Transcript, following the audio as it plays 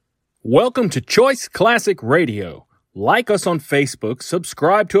Welcome to Choice Classic Radio. Like us on Facebook,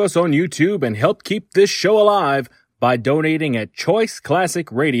 subscribe to us on YouTube, and help keep this show alive by donating at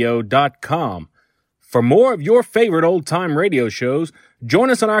choiceclassicradio.com. For more of your favorite old-time radio shows, join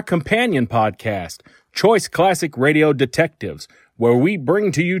us on our companion podcast, Choice Classic Radio Detectives, where we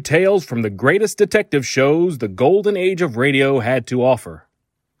bring to you tales from the greatest detective shows the golden age of radio had to offer.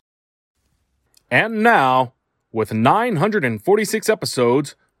 And now, with 946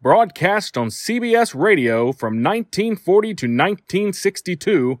 episodes, broadcast on CBS Radio from 1940 to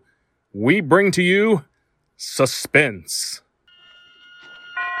 1962, we bring to you Suspense.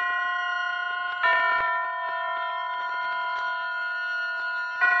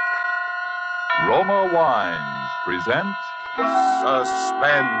 Roma Wines present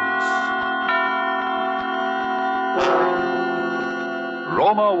Suspense.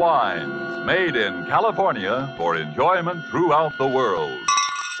 Roma Wines, made in California for enjoyment throughout the world.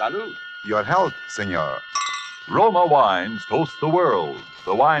 Salud. Your health, senor. Roma Wines toast the world.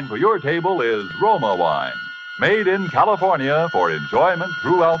 The wine for your table is Roma Wine, made in California for enjoyment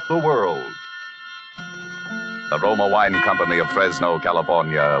throughout the world. The Roma Wine Company of Fresno,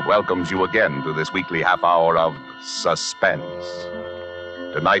 California, welcomes you again to this weekly half hour of Suspense.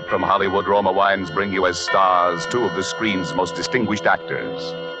 Tonight from Hollywood, Roma Wines bring you as stars two of the screen's most distinguished actors,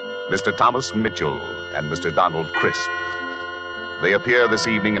 Mr. Thomas Mitchell and Mr. Donald Crisp. They appear this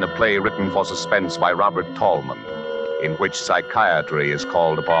evening in a play written for suspense by Robert Tallman, in which psychiatry is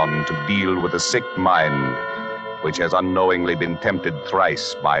called upon to deal with a sick mind which has unknowingly been tempted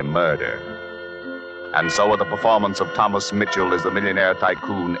thrice by murder. And so with the performance of Thomas Mitchell as the millionaire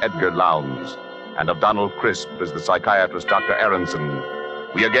tycoon Edgar Lowndes and of Donald Crisp as the psychiatrist Dr. Aronson,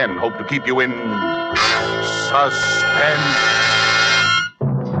 we again hope to keep you in suspense.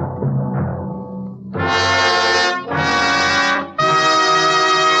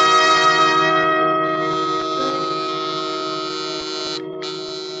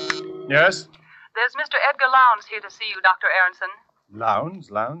 Yes? There's Mr. Edgar Lowndes here to see you, Dr. Aronson. Lowndes?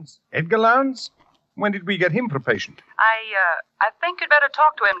 Edgar Lowndes? When did we get him for patient? I think you'd better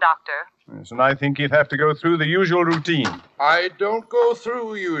talk to him, Doctor. Yes, and I think he'd have to go through the usual routine. I don't go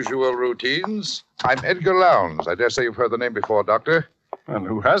through usual routines. I'm Edgar Lowndes. I dare say you've heard the name before, Doctor. Well,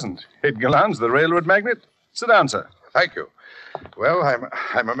 who hasn't? Edgar Lowndes, the railroad magnate. Sit down, sir. Thank you. Well,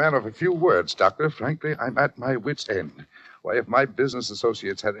 I'm a man of a few words, Doctor. Frankly, I'm at my wit's end. Why, if my business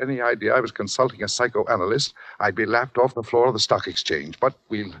associates had any idea I was consulting a psychoanalyst, I'd be laughed off the floor of the stock exchange. But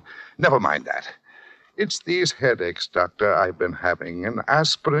we'll never mind that. It's these headaches, Doctor, I've been having. And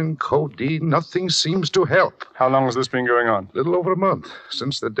aspirin, codeine, nothing seems to help. How long has this been going on? Little over a month.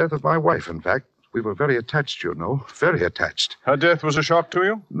 Since the death of my wife, in fact. We were very attached, you know. Very attached. Her death was a shock to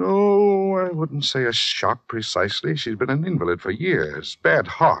you? No, I wouldn't say a shock precisely. She'd been an invalid for years. Bad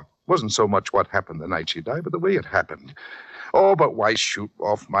heart. Wasn't so much what happened the night she died, but the way it happened. Oh, but why shoot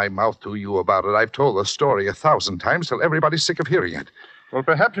off my mouth to you about it? I've told the story 1,000 times till everybody's sick of hearing it. Well,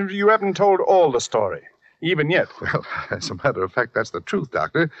 perhaps you haven't told all the story, even yet. Well, as a matter of fact, that's the truth,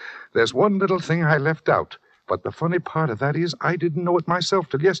 Doctor. There's one little thing I left out. But the funny part of that is I didn't know it myself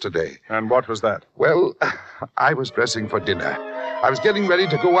till yesterday. And what was that? Well, I was dressing for dinner. I was getting ready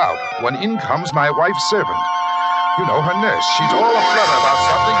to go out when in comes my wife's servant. You know, her nurse. She's all aflutter about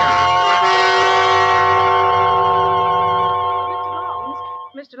something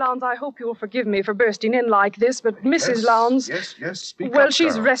Mr. Lowndes, I hope you'll forgive me for bursting in like this, but Mrs. Lowndes... Yes, speak Well, up,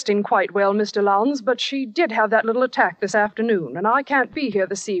 she's Sarah. resting quite well, Mr. Lowndes, but she did have that little attack this afternoon, and I can't be here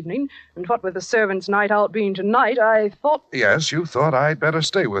this evening. And what with the servants' night out being tonight, I thought... Yes, you thought I'd better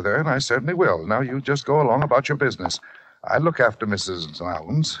stay with her, and I certainly will. Now you just go along about your business. I look after Mrs.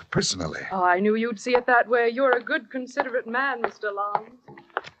 Lowndes personally. Oh, I knew you'd see it that way. You're a good, considerate man, Mr. Lowndes.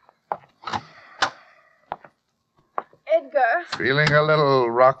 Edgar. Feeling a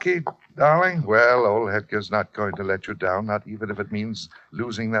little rocky, darling? Well, old Edgar's not going to let you down, not even if it means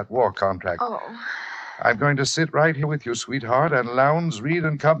losing that war contract. Oh. I'm going to sit right here with you, sweetheart, and Lowndes, Reed,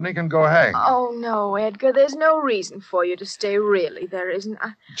 and company can go hang. Oh, no, Edgar. There's no reason for you to stay, really. There isn't.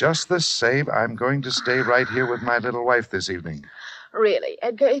 Just the same, I'm going to stay right here with my little wife this evening. Really,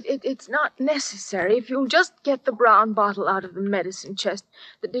 Edgar, it's not necessary. If you'll just get the brown bottle out of the medicine chest,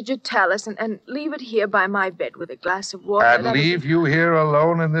 the digitalis, and leave it here by my bed with a glass of water. And leave you here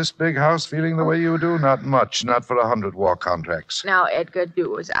alone in this big house feeling the way you do? Not much. Not for 100 war contracts. Now, Edgar,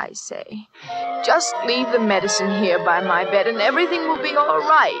 do as I say. Just leave the medicine here by my bed, and everything will be all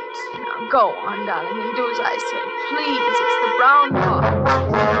right. Now, go on, darling, and do as I say. Please, it's the brown bottle.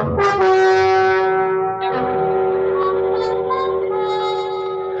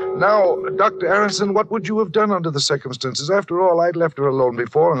 Now, Dr. Aronson, what would you have done under the circumstances? After all, I'd left her alone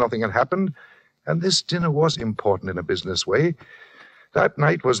before and nothing had happened. And this dinner was important in a business way. That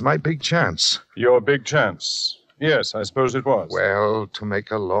night was my big chance. Your big chance. Yes, I suppose it was. Well, to make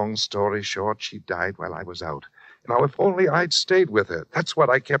a long story short, she died while I was out. Now, if only I'd stayed with her. That's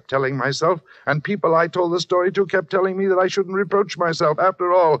what I kept telling myself. And people I told the story to kept telling me that I shouldn't reproach myself.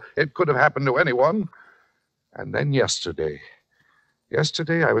 After all, it could have happened to anyone. And then yesterday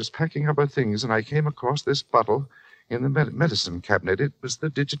I was packing up her things, and I came across this bottle in the medicine cabinet. It was the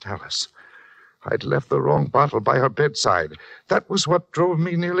Digitalis. I'd left the wrong bottle by her bedside. That was what drove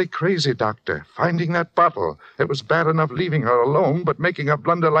me nearly crazy, Doctor. Finding that bottle. It was bad enough leaving her alone, but making a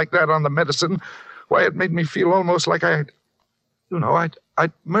blunder like that on the medicine, why, it made me feel almost like I'd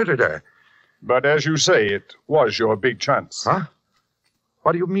murdered her. But as you say, it was your big chance. Huh?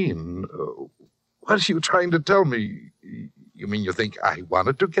 What do you mean? What are you trying to tell me? You mean you think I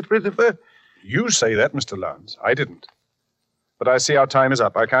wanted to get rid of her? You say that, Mr. Lowndes. I didn't. But I see our time is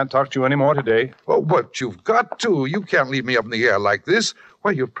up. I can't talk to you any more today. Oh, but you've got to. You can't leave me up in the air like this.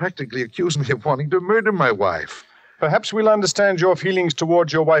 Why, you've practically accused me of wanting to murder my wife. Perhaps we'll understand your feelings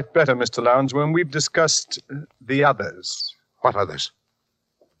towards your wife better, Mr. Lowndes, when we've discussed the others. What others?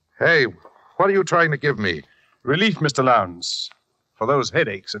 Hey, what are you trying to give me? Relief, Mr. Lowndes, for those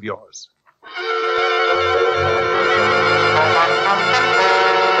headaches of yours.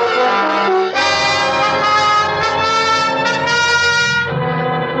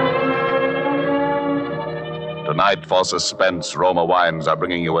 Tonight, for Suspense, Roma Wines are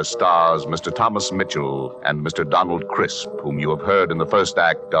bringing you as stars Mr. Thomas Mitchell and Mr. Donald Crisp, whom you have heard in the first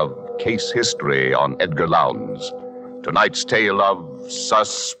act of Case History on Edgar Lowndes. Tonight's tale of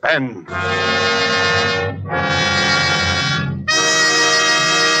suspense.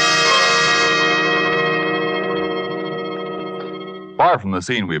 Far from the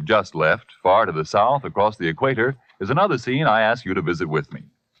scene we've just left, far to the south, across the equator, is another scene I ask you to visit with me.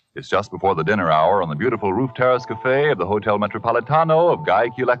 It's just before the dinner hour on the beautiful roof terrace cafe of the Hotel Metropolitano of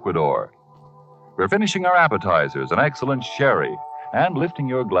Guayaquil, Ecuador. We're finishing our appetizers, an excellent sherry, and lifting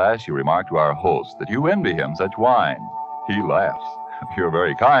your glass, you remark to our host that you envy him such wine. He laughs. You're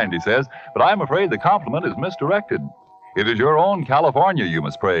very kind, he says, but I'm afraid the compliment is misdirected. It is your own California you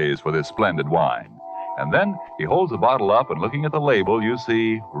must praise for this splendid wine. And then he holds the bottle up, and looking at the label, you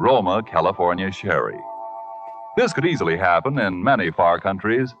see Roma California Sherry. This could easily happen in many far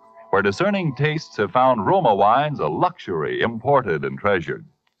countries where discerning tastes have found Roma wines a luxury imported and treasured.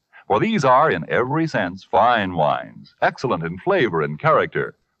 For these are, in every sense, fine wines, excellent in flavor and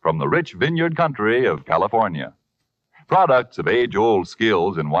character, from the rich vineyard country of California. Products of age-old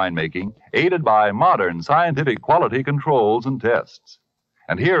skills in winemaking, aided by modern scientific quality controls and tests.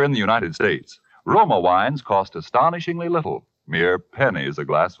 And here in the United States, Roma wines cost astonishingly little, mere pennies a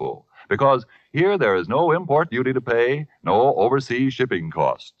glassful, because here there is no import duty to pay, no overseas shipping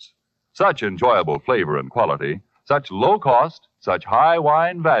costs. Such enjoyable flavor and quality, such low cost, such high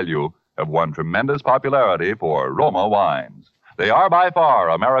wine value have won tremendous popularity for Roma wines. They are by far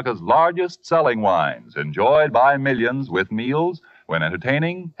America's largest selling wines, enjoyed by millions with meals when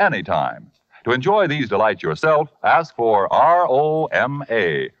entertaining anytime. To enjoy these delights yourself, ask for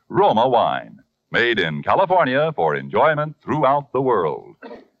ROMA, Roma wine, made in California for enjoyment throughout the world.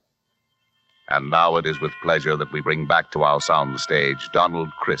 And now it is with pleasure that we bring back to our sound stage Donald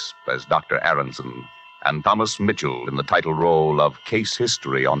Crisp as Dr. Aronson and Thomas Mitchell in the title role of Case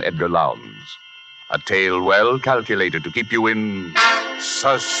History on Edgar Lowndes. A tale well calculated to keep you in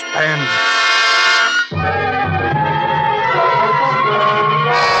suspense.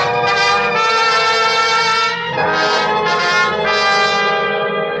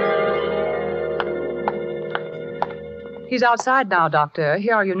 He's outside now, Doctor.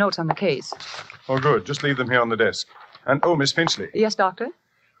 Here are your notes on the case. Oh, good. Just leave them here on the desk. And, oh, Miss Finchley. Yes, Doctor?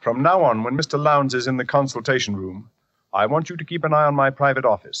 From now on, when Mr. Lowndes is in the consultation room, I want you to keep an eye on my private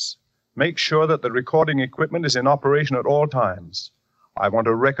office. Make sure that the recording equipment is in operation at all times. I want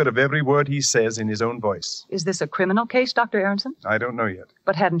a record of every word he says in his own voice. Is this a criminal case, Dr. Aronson? I don't know yet.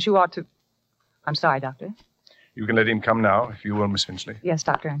 But hadn't you ought to... I'm sorry, Doctor. You can let him come now, if you will, Miss Finchley. Yes,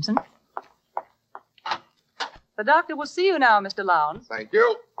 Dr. Aronson. The doctor will see you now, Mr. Lowndes. Thank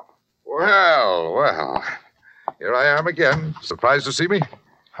you. Well. Here I am again. Surprised to see me?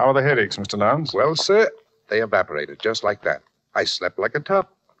 How are the headaches, Mr. Lowndes? Well, sir, they evaporated just like that. I slept like a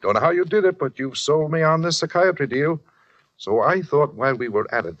top. Don't know how you did it, but you've sold me on this psychiatry deal. So I thought while we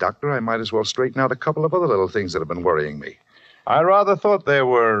were at it, Doctor, I might as well straighten out a couple of other little things that have been worrying me. I rather thought there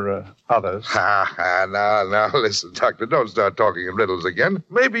were others. Now, listen, Doctor, don't start talking in riddles again.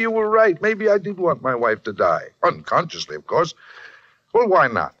 Maybe you were right. Maybe I did want my wife to die. Unconsciously, of course. Well, why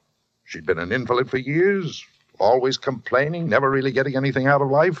not? She'd been an invalid for years, always complaining, never really getting anything out of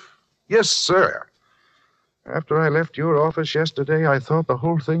life. Yes, sir. After I left your office yesterday, I thought the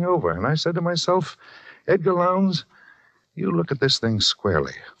whole thing over, and I said to myself, Edgar Lowndes, you look at this thing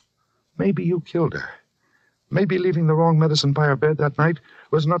squarely. Maybe you killed her. Maybe leaving the wrong medicine by her bed that night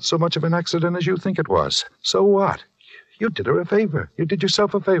was not so much of an accident as you think it was. So what? You did her a favor. You did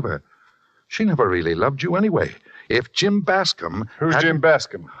yourself a favor. She never really loved you anyway. If Jim Bascom... Who's Jim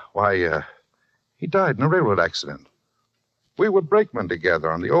Bascom? Why, he died in a railroad accident. We were brakemen together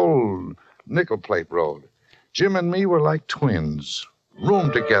on the old Nickel Plate Road. Jim and me were like twins.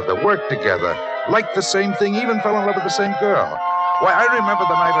 Roomed together, worked together, liked the same thing, even fell in love with the same girl. Why, I remember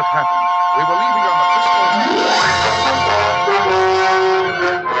the night it happened. We were leaving on the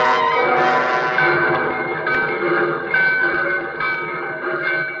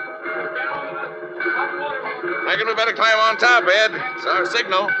Reckon we better climb on top, Ed. It's our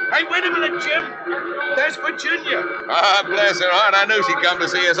signal. Hey, wait a minute, Jim. There's Virginia. Ah, bless her heart. I knew she'd come to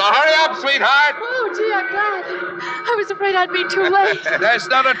see us. Oh, hurry up, sweetheart. Oh, gee, I'm glad. I was afraid I'd be too late. There's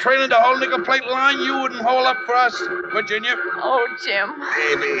not a train in the whole nickel plate line you wouldn't hold up for us, Virginia. Oh, Jim.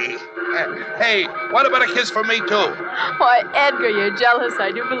 Baby. Hey, what about a kiss for me, too? Why, Edgar, you're jealous,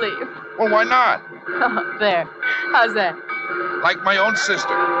 I do believe. Well, why not? There. How's that? Like my own sister.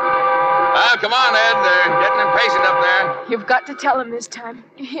 Well, come on, Ed. They're getting impatient up there. You've got to tell him this time.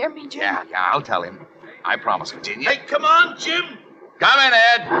 You hear me, Jim? Yeah, I'll tell him. I promise, Virginia. Hey, come on, Jim. Coming,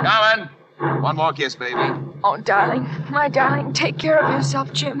 Ed. Coming. One more kiss, baby. Oh, darling. My darling, take care of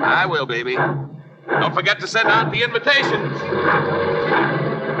yourself, Jim. I will, baby. Don't forget to send out the invitations.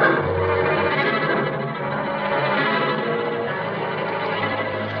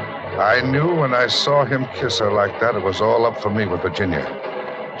 I knew when I saw him kiss her like that, it was all up for me with Virginia.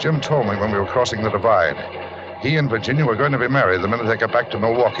 Jim told me when we were crossing the divide. He and Virginia were going to be married the minute they got back to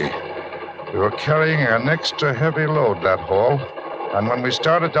Milwaukee. We were carrying an extra heavy load that haul, and when we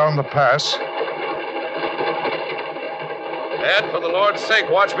started down the pass... Ed, for the Lord's sake,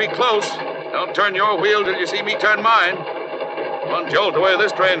 watch me close. Don't turn your wheel till you see me turn mine. One jolt away,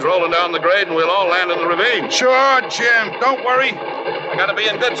 this train's rolling down the grade, and we'll all land in the ravine. Sure, Jim. Don't worry. I gotta be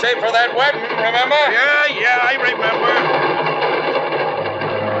in good shape for that wedding, remember? Yeah, I remember.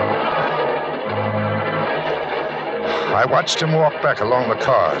 I watched him walk back along the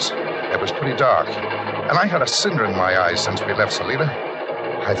cars. It was pretty dark, and I had a cinder in my eyes since we left Salida.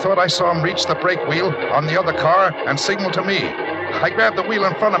 I thought I saw him reach the brake wheel on the other car and signal to me. I grabbed the wheel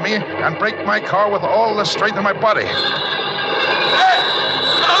in front of me and braked my car with all the strength of my body. Hey!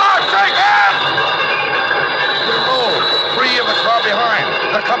 For the Lord's sake, Ed! We rolled, free of the car behind.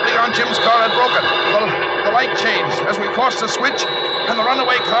 The coupling on Jim's car had broken. The light changed as we crossed the switch, and the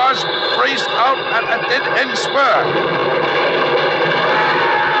runaway cars raced out at a dead-end spur.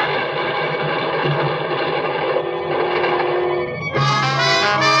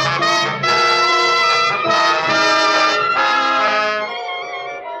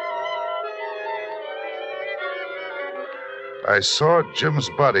 I saw Jim's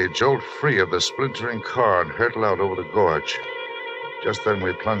body jolt free of the splintering car and hurtle out over the gorge. Just then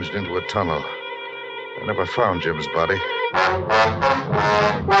we plunged into a tunnel. I never found Jim's body.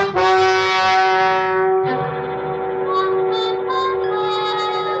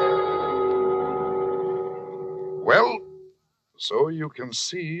 Well, so you can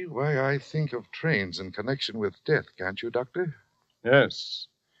see why I think of trains in connection with death, can't you, Doctor? Yes.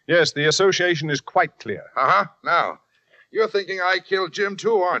 Yes, the association is quite clear. Uh-huh. Now, you're thinking I killed Jim,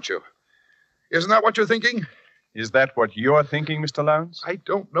 too, aren't you? Isn't that what you're thinking? Is that what you're thinking, Mr. Lowndes? I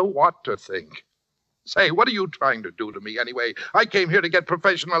don't know what to think. Say, what are you trying to do to me anyway? I came here to get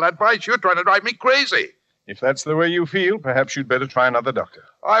professional advice. You're trying to drive me crazy. If that's the way you feel, perhaps you'd better try another doctor.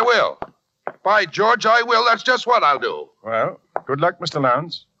 I will. By George, I will. That's just what I'll do. Well, good luck, Mr.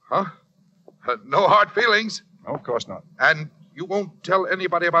 Lowndes. Huh? No hard feelings? No, of course not. And you won't tell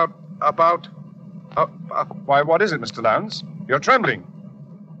anybody about... Why, what is it, Mr. Lowndes? You're trembling.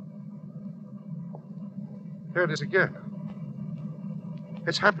 There it is again.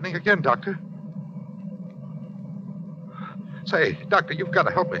 It's happening again, Doctor. Say, Doctor, you've got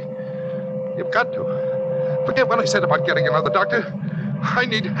to help me. You've got to. Forget what I said about getting another doctor. I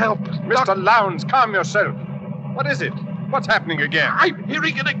need help. Mr. Lowndes, calm yourself. What is it? What's happening again? I'm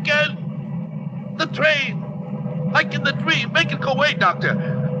hearing it again. The train. Like in the dream. Make it go away, Doctor.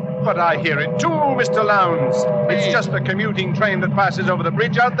 But I hear it too, Mr. Lowndes. It's just a commuting train that passes over the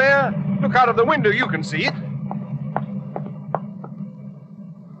bridge out there. Look out of the window. You can see it.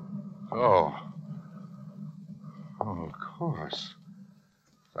 Oh, of course.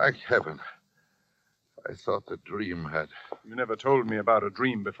 Thank heaven. I thought the dream had. You never told me about a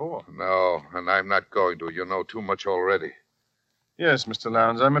dream before. No, and I'm not going to. You know too much already. Yes, Mr.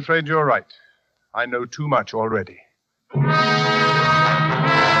 Lowndes, I'm afraid you're right. I know too much already.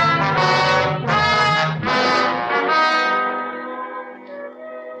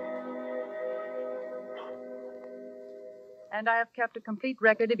 And I have kept a complete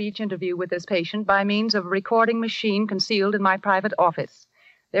record of each interview with this patient by means of a recording machine concealed in my private office.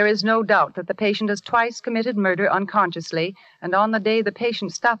 There is no doubt that the patient has twice committed murder unconsciously, and on the day the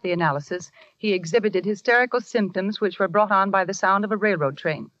patient stopped the analysis, he exhibited hysterical symptoms which were brought on by the sound of a railroad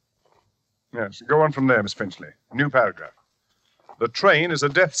train. Yes, go on from there, Miss Finchley. New paragraph. The train is a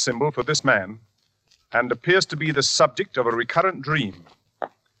death symbol for this man and appears to be the subject of a recurrent dream.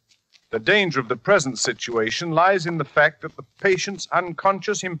 The danger of the present situation lies in the fact that the patient's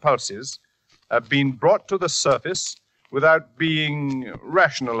unconscious impulses have been brought to the surface without being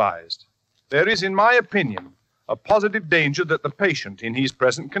rationalized. There is, in my opinion, a positive danger that the patient, in his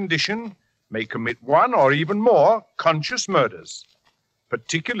present condition, may commit one or even more conscious murders,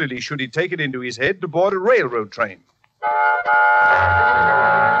 particularly should he take it into his head to board a railroad train.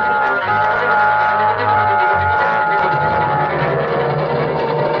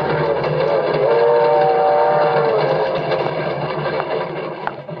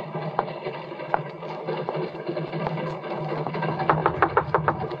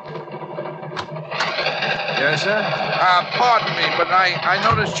 Yes, sir? Pardon me, but I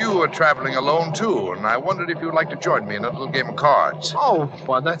noticed you were traveling alone, too, and I wondered if you'd like to join me in a little game of cards. Oh,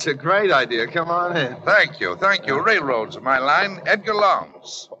 well, that's a great idea. Come on in. Thank you. Railroads are my line. Edgar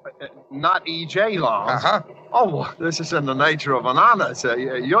Lowndes. Not E.J. Lowndes. Uh-huh. Oh, well, this is in the nature of an honor, sir.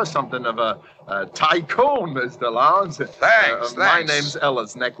 You're something of a tycoon, Mr. Lowndes. Thanks. My name's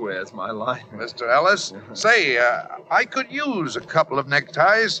Ellis. Neckwear is my line. Mr. Ellis, say, I could use a couple of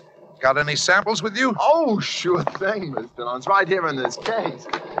neckties. Got any samples with you? Oh, sure thing, Mr. Lowndes. Right here in this case.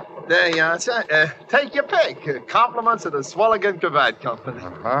 There you are, sir. Take your pick. Compliments of the Swilligan Cravat Company.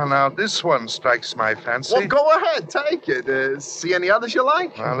 Now, this one strikes my fancy. Well, go ahead. Take it. See any others you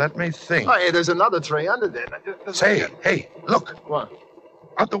like? Well, let me think. Oh, hey, there's another tray under there. Say, hey, look. What?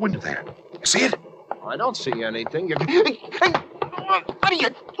 Out the window there. You see it? I don't see anything. What are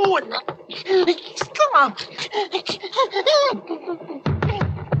you doing? Come on.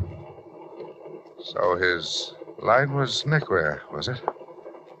 So his line was neckwear, was it?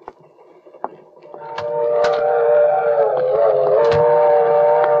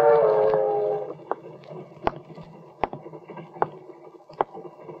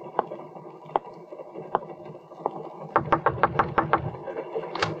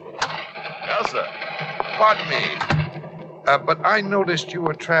 Yes, sir. Pardon me. But I noticed you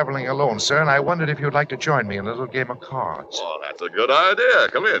were traveling alone, sir, and I wondered if you'd like to join me in a little game of cards. Oh, that's a good idea.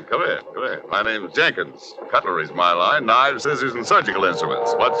 Come in. My name's Jenkins. Cutlery's my line. Knives, scissors, and surgical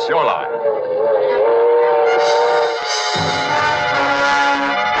instruments. What's your line?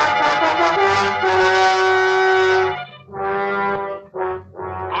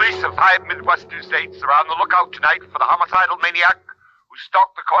 Police of 5 Midwestern states are on the lookout tonight for the homicidal maniac who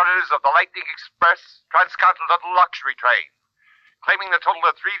stalked the corridors of the Lightning Express transcontinental luxury train, claiming the total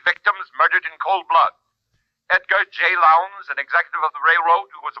of 3 victims murdered in cold blood. Edgar J. Lowndes, an executive of the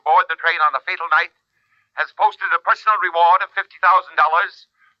railroad who was aboard the train on the fatal night, has posted a personal reward of $50,000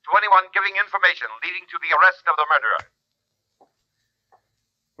 to anyone giving information leading to the arrest of the murderer.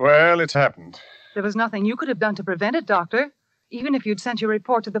 Well, it's happened. There was nothing you could have done to prevent it, Doctor. Even if you'd sent your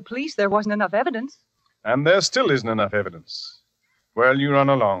report to the police, there wasn't enough evidence. And there still isn't enough evidence. Well, you run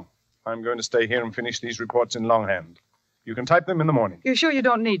along. I'm going to stay here and finish these reports in longhand. You can type them in the morning. You're sure you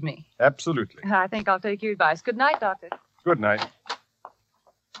don't need me? Absolutely. I think I'll take your advice. Good night, Doctor. Good night.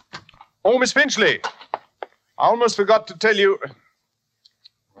 Oh, Miss Finchley. I almost forgot to tell you.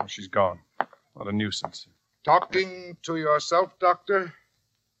 Oh, she's gone. What a nuisance. Talking to yourself, Doctor?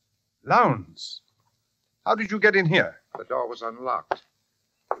 Lowndes. How did you get in here? The door was unlocked.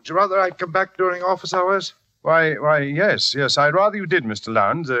 Would you rather I'd come back during office hours? Why, yes. I'd rather you did, Mr.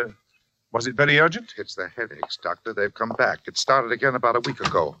 Lowndes. Was it very urgent? It's the headaches, Doctor. They've come back. It started again about a week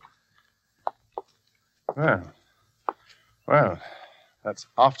ago. Well, that's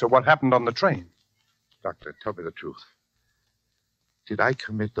after what happened on the train. Doctor, tell me the truth. Did I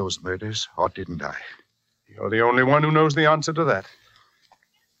commit those murders, or didn't I? You're the only one who knows the answer to that.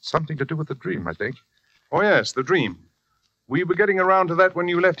 Something to do with the dream, I think. Oh, yes, the dream. We were getting around to that when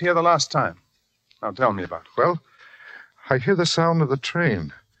you left here the last time. Now, tell me about it. Well, I hear the sound of the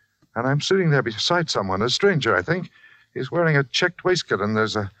train, and I'm sitting there beside someone, a stranger, I think. He's wearing a checked waistcoat, and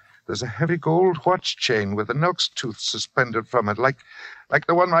there's a There's a heavy gold watch chain with an elk's tooth suspended from it, like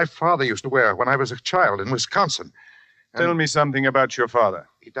the one my father used to wear when I was a child in Wisconsin. Tell me something about your father.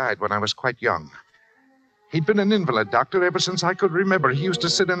 He died when I was quite young. He'd been an invalid, Doctor, ever since I could remember. He used to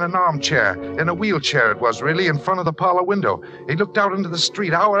sit in an armchair, in a wheelchair it was, really, in front of the parlor window. He looked out into the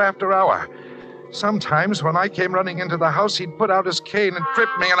street hour after hour. Sometimes when I came running into the house, he'd put out his cane and trip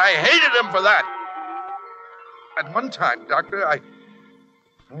me, and I hated him for that. At one time, Doctor, I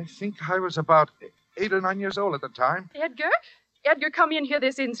think I was about 8 or 9 years old at the time. Edgar? Edgar, come in here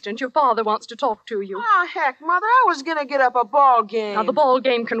this instant. Your father wants to talk to you. Oh, heck, Mother, I was going to get up a ball game. Now, the ball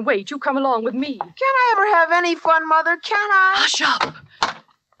game can wait. You come along with me. Can I ever have any fun, Mother? Can I? Hush up.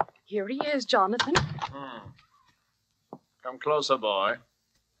 Here he is, Jonathan. Come closer, boy.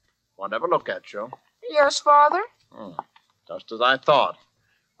 Want to have a look at you. Yes, Father? Just as I thought.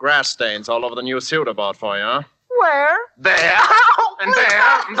 Grass stains all over the new suit I bought for you, huh? Where? There. And there.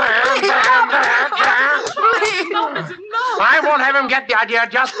 I won't have him get the idea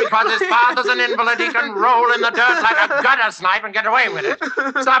just because his father's an invalid. He can roll in the dirt like a gutter snipe and get away with it.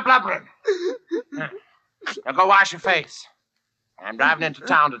 Stop blubbering. Now go wash your face. I'm driving into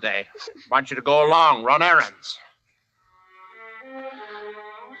town today. Want you to go along, run errands.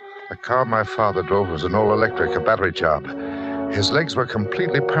 The car my father drove was an all-electric, a battery job. His legs were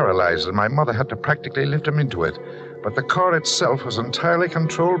completely paralyzed, and my mother had to practically lift him into it. But the car itself was entirely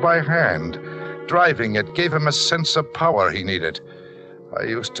controlled by hand. Driving it gave him a sense of power he needed. I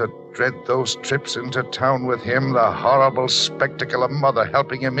used to dread those trips into town with him, the horrible spectacle of Mother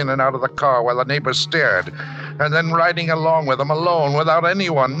helping him in and out of the car while the neighbors stared, and then riding along with him alone, without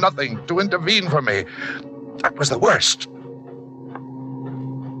anyone, nothing, to intervene for me. That was the worst.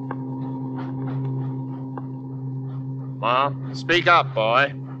 Ma, speak up,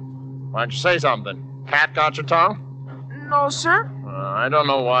 boy. Why don't you say something? Cat got your tongue? No, sir. I don't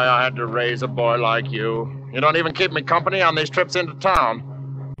know why I had to raise a boy like you. You don't even keep me company on these trips into town.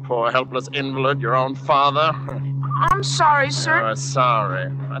 Poor helpless invalid, your own father. I'm sorry, sir. You're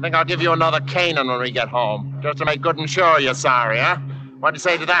sorry. I think I'll give you another caning when we get home, just to make good and sure you're sorry, huh? What'd you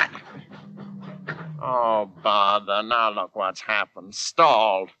say to that? Oh, bother. Now look what's happened.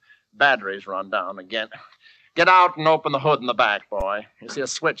 Stalled. Battery's run down again. Get out and open the hood in the back, boy. You see a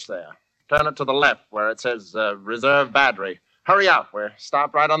switch there. Turn it to the left where it says reserve battery. Hurry up. We're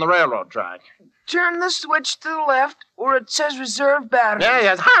stopped right on the railroad track. Turn the switch to the left where it says reserve battery.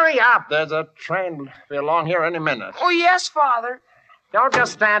 Yes. Hurry up. There's a train be along here any minute. Oh, yes, Father. Don't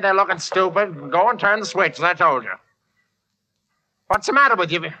just stand there looking stupid. Go and turn the switch, as I told you. What's the matter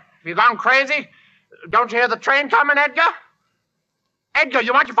with you? Have you gone crazy? Don't you hear the train coming, Edgar? Edgar,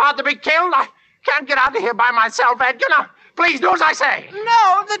 you want your father to be killed? I can't get out of here by myself, Edgar. Now, please do as I say.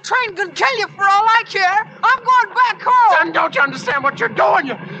 No, the train can kill you for all I care. I'm going back home. Son, don't you understand what you're doing?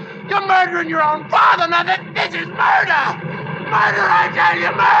 You're murdering your own father. Now, this is murder. Murder, I tell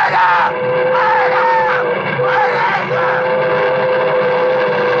you, murder.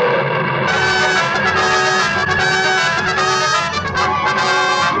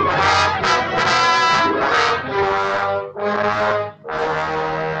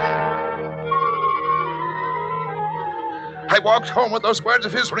 I walked home with those words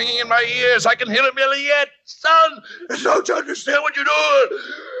of his ringing in my ears. I can hear him yelling yet. Son, don't you understand what you're doing?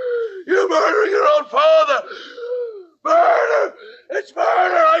 You're murdering your own father. Murder! It's murder,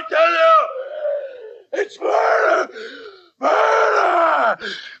 I tell you! It's murder! Murder!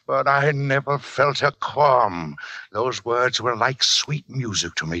 But I never felt a qualm. Those words were like sweet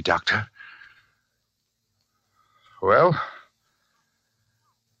music to me, Doctor. Well,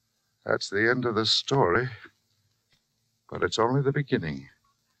 that's the end of the story. But it's only the beginning.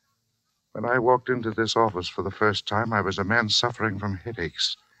 When I walked into this office for the first time, I was a man suffering from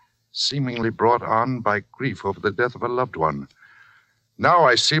headaches, seemingly brought on by grief over the death of a loved one. Now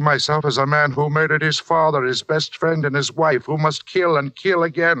I see myself as a man who murdered his father, his best friend, and his wife, who must kill and kill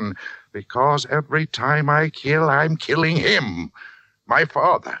again, because every time I kill, I'm killing him, my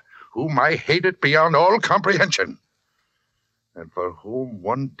father, whom I hated beyond all comprehension, and for whom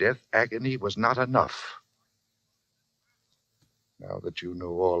one death agony was not enough. Now that you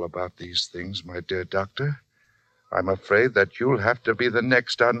know all about these things, my dear doctor, I'm afraid that you'll have to be the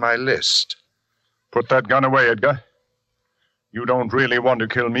next on my list. Put that gun away, Edgar. You don't really want to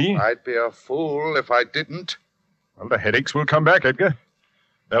kill me. I'd be a fool if I didn't. Well, the headaches will come back, Edgar.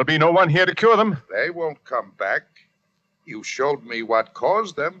 There'll be no one here to cure them. They won't come back. You showed me what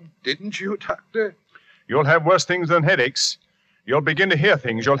caused them, didn't you, Doctor? You'll have worse things than headaches. You'll begin to hear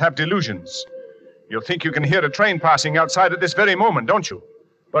things. You'll have delusions. You'll think you can hear a train passing outside at this very moment, don't you?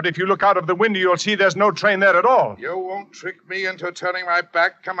 But if you look out of the window, you'll see there's no train there at all. You won't trick me into turning my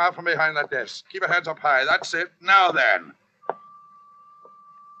back. Come out from behind that desk. Keep your hands up high. That's it. Now then.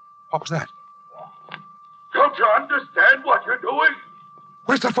 What was that? Don't you understand what you're doing?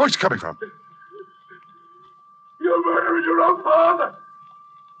 Where's that voice coming from? You're murdering your own father.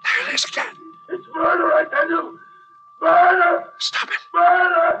 There it is again. It's murder, I tell you. Murder! Stop it.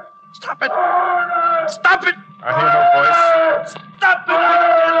 Murder! Stop it. Murder! Stop it. I hear no voice. Stop it!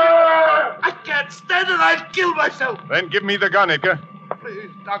 I can't stand it. I'll kill myself. Then give me the gun, Edgar. Please,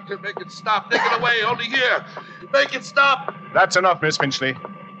 Doctor, make it stop. Take it away. Only here. Make it stop. That's enough, Miss Finchley.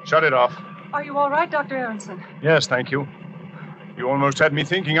 Shut it off. Are you all right, Dr. Aronson? Yes, thank you. You almost had me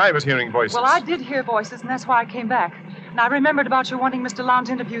thinking I was hearing voices. Well, I did hear voices, and that's why I came back. And I remembered about you wanting Mr. Lowndes'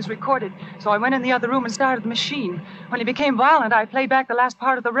 interviews recorded, so I went in the other room and started the machine. When he became violent, I played back the last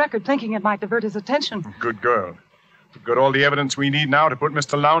part of the record, thinking it might divert his attention. Good girl. We've got all the evidence we need now to put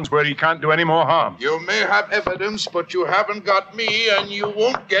Mr. Lowndes where he can't do any more harm. You may have evidence, but you haven't got me, and you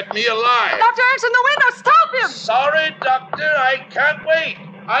won't get me alive. Dr. Aronson, the window! Stop him! Sorry, Doctor. I can't wait.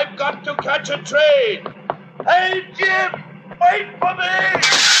 I've got to catch a train. Hey, Jim! Wait for me!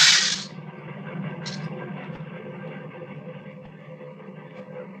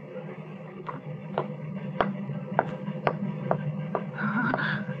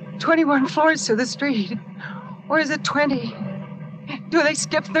 21 floors to the street. Or is it 20? Do they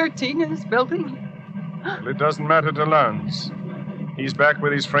skip 13 in this building? Well, it doesn't matter to Lowndes. He's back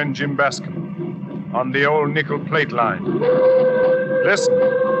with his friend Jim Bascom on the old nickel plate line. Listen.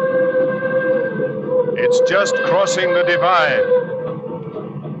 It's just crossing the divide.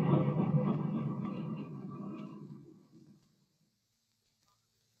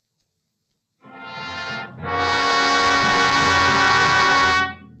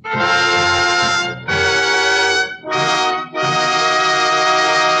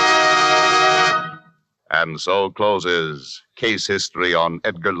 And so closes Case History on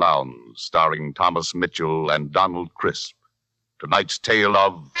Edgar Lowndes, starring Thomas Mitchell and Donald Crisp. Tonight's tale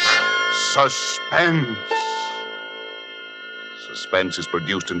of Suspense. Suspense is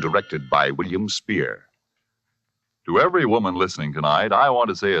produced and directed by William Spear. To every woman listening tonight, I want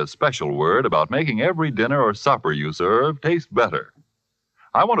to say a special word about making every dinner or supper you serve taste better.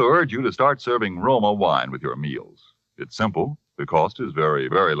 I want to urge you to start serving Roma wine with your meals. It's simple, the cost is very,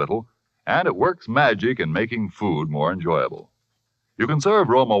 very little, and it works magic in making food more enjoyable. You can serve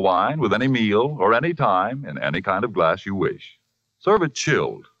Roma wine with any meal or any time in any kind of glass you wish. Serve it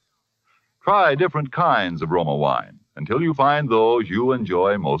chilled. Try different kinds of Roma wine until you find those you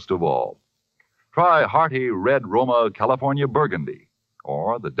enjoy most of all. Try hearty red Roma California Burgundy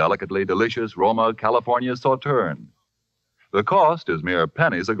or the delicately delicious Roma California Sauterne. The cost is mere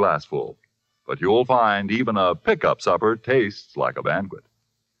pennies a glassful, but you'll find even a pickup supper tastes like a banquet.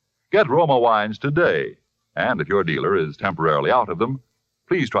 Get Roma wines today, and if your dealer is temporarily out of them,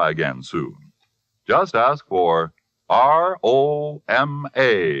 please try again soon. Just ask for R-O-M-A,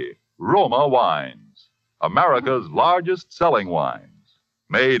 Roma Wines, America's largest selling wines,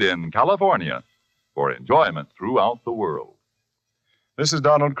 made in California for enjoyment throughout the world. This is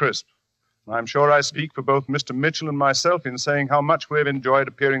Donald Crisp. I'm sure I speak for both Mr. Mitchell and myself in saying how much we've enjoyed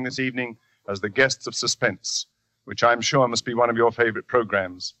appearing this evening as the guests of Suspense, which I'm sure must be one of your favorite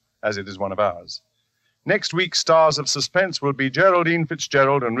programs, as it is one of ours. Next week's stars of Suspense will be Geraldine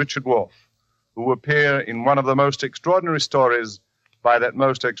Fitzgerald and Richard Wolff, who appear in one of the most extraordinary stories by that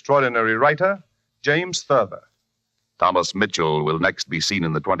most extraordinary writer, James Thurber. Thomas Mitchell will next be seen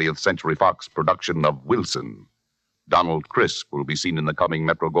in the 20th Century Fox production of Wilson. Donald Crisp will be seen in the coming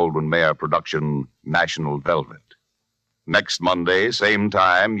Metro-Goldwyn-Mayer production, National Velvet. Next Monday, same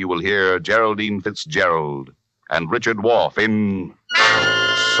time, you will hear Geraldine Fitzgerald and Richard Wolff in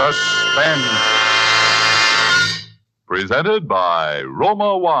Suspense. Presented by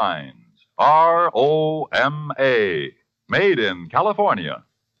Roma Wines, R-O-M-A, made in California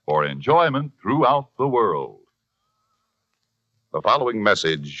for enjoyment throughout the world. The following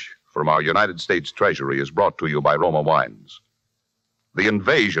message from our United States Treasury is brought to you by Roma Wines. The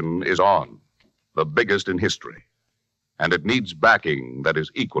invasion is on, the biggest in history, and it needs backing that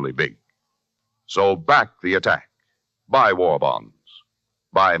is equally big. So back the attack. Buy war bonds.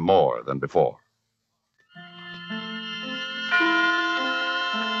 Buy more than before.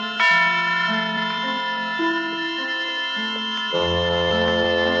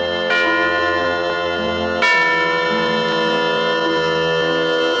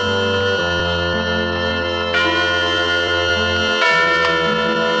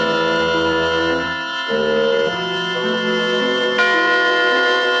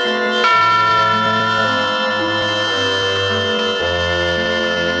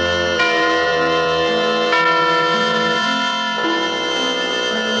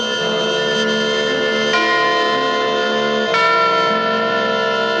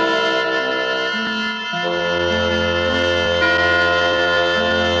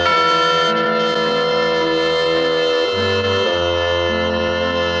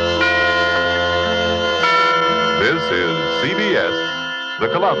 This is CBS, the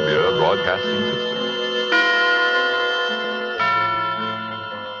Columbia Broadcasting System.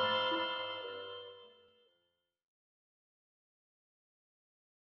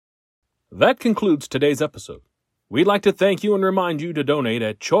 That concludes today's episode. We'd like to thank you and remind you to donate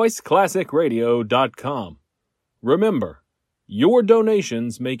at choiceclassicradio.com. Remember, your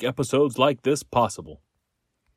donations make episodes like this possible.